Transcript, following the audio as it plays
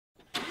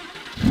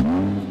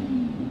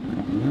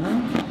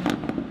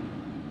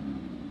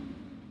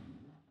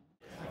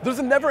There's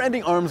a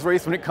never-ending arms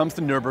race when it comes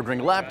to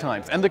Nurburgring lap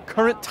times, and the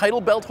current title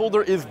belt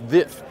holder is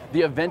this,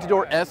 the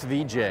Aventador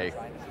SVJ.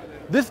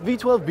 This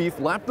V12 beast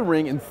lapped the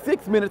ring in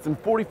 6 minutes and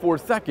 44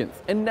 seconds,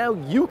 and now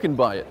you can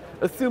buy it,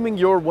 assuming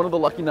you're one of the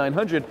lucky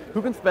 900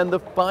 who can spend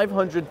the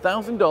 $500,000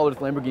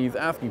 Lamborghini is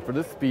asking for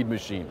this speed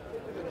machine.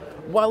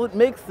 While it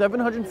makes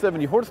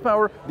 770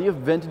 horsepower, the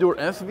Aventador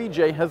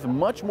SVJ has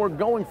much more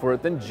going for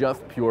it than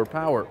just pure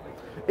power.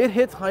 It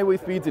hits highway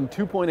speeds in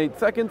 2.8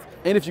 seconds,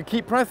 and if you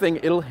keep pressing,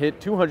 it'll hit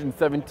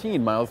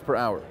 217 miles per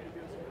hour.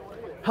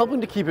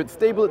 Helping to keep it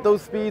stable at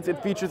those speeds,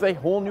 it features a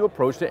whole new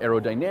approach to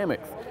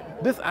aerodynamics.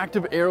 This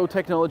active aero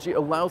technology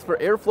allows for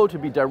airflow to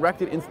be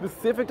directed in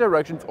specific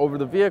directions over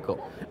the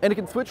vehicle, and it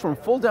can switch from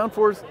full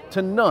downforce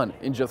to none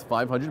in just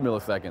 500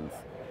 milliseconds.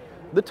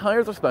 The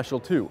tires are special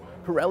too,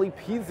 Pirelli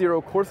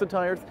P0 Corsa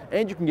tires,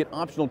 and you can get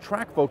optional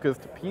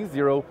track-focused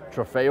P0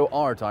 Trofeo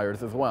R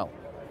tires as well.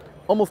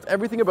 Almost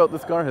everything about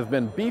this car has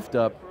been beefed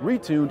up,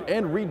 retuned,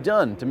 and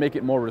redone to make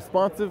it more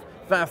responsive,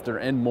 faster,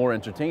 and more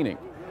entertaining.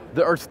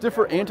 There are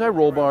stiffer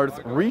anti-roll bars,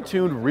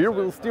 retuned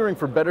rear-wheel steering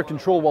for better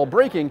control while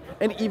braking,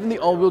 and even the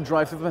all-wheel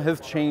drive system has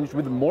changed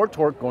with more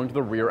torque going to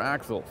the rear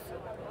axles.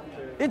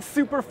 It's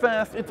super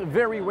fast, it's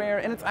very rare,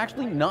 and it's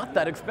actually not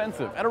that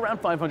expensive. At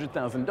around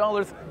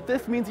 $500,000,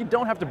 this means you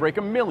don't have to break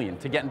 $1 million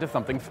to get into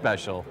something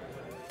special.